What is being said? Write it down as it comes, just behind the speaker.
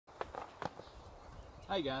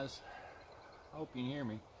Hey guys, I hope you can hear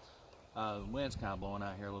me. The wind's kind of blowing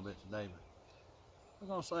out here a little bit today, but I was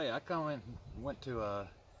gonna say I went to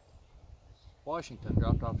Washington,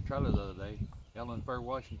 dropped off the trailer the other day, Ellensburg,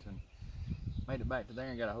 Washington. Made it back to there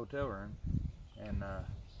and got a hotel room, and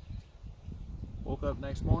woke up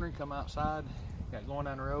next morning, come outside, got going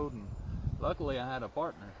down the road, and luckily I had a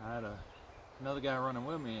partner. I had another guy running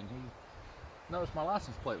with me, and he noticed my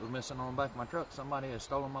license plate was missing on the back of my truck. Somebody had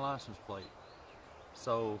stolen my license plate.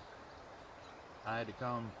 So I had to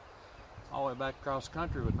come all the way back across the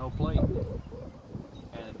country with no plate.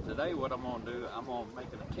 And today what I'm going to do, I'm going to make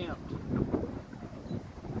an attempt.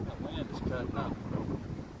 The wind is cutting up.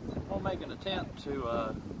 I'm going to make an attempt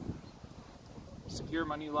to secure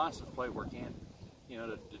my new license plate where I can,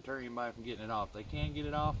 to deter anybody from getting it off. They can get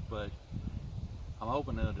it off, but I'm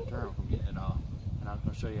hoping it'll deter them from getting it off. And I'm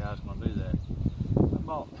going to show you how it's going to do that. I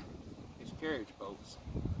bought these carriage bolts,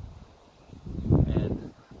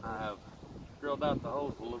 and I have drilled out the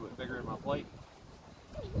holes a little bit bigger in my plate.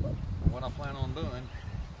 What I plan on doing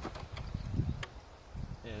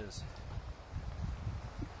is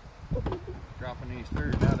dropping these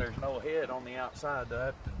through. Now there's no head on the outside, so I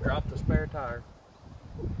have to drop the spare tire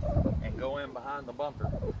and go in behind the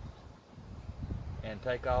bumper and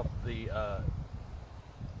take off the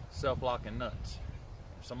self-locking nuts.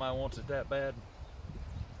 If somebody wants it that bad,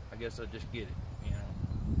 I guess I'll just get it,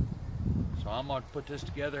 So I'm going to put this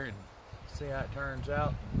together and see how it turns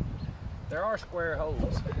out. There are square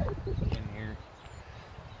holes in here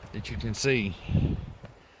that you can see.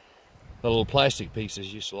 The little plastic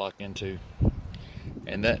pieces used to lock into.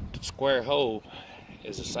 And that square hole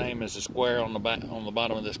is the same as the square on the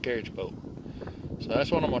bottom of this carriage bolt. So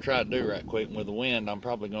that's what I'm going to try to do right quick. And with the wind, I'm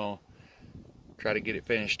probably going to try to get it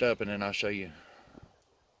finished up, and then I'll show you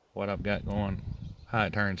what I've got going, how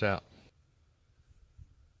it turns out.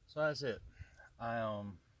 So that's it. I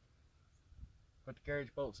put the carriage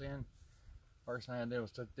bolts in. First thing I did was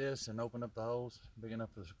took this and opened up the holes big enough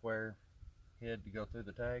for the square head to go through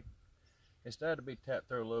the tag. It started to be tapped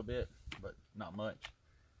through a little bit, but not much.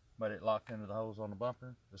 But it locked into the holes on the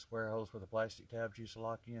bumper, the square holes where the plastic tabs used to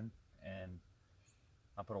lock in, and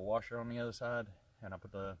I put a washer on the other side, and I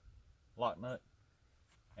put the lock nut,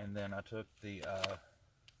 and then I took the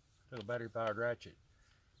took a battery powered ratchet,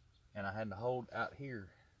 and I had to hold out here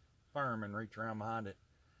firm and reach around behind it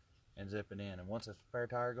and zip it in. And once the spare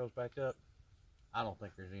tire goes back up, I don't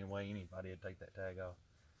think there's any way anybody would take that tag off.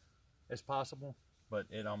 It's possible, but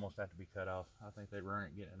it almost have to be cut off. I think they'd run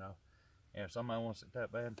it getting it off. And if somebody wants it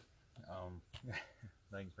that bad,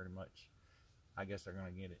 they can pretty much, I guess they're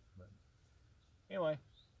gonna get it. But anyway,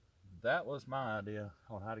 that was my idea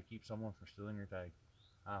on how to keep someone from stealing your tag.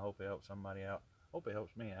 I hope it helps somebody out. Hope it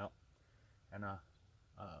helps me out. And I'll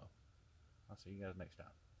see you guys next time.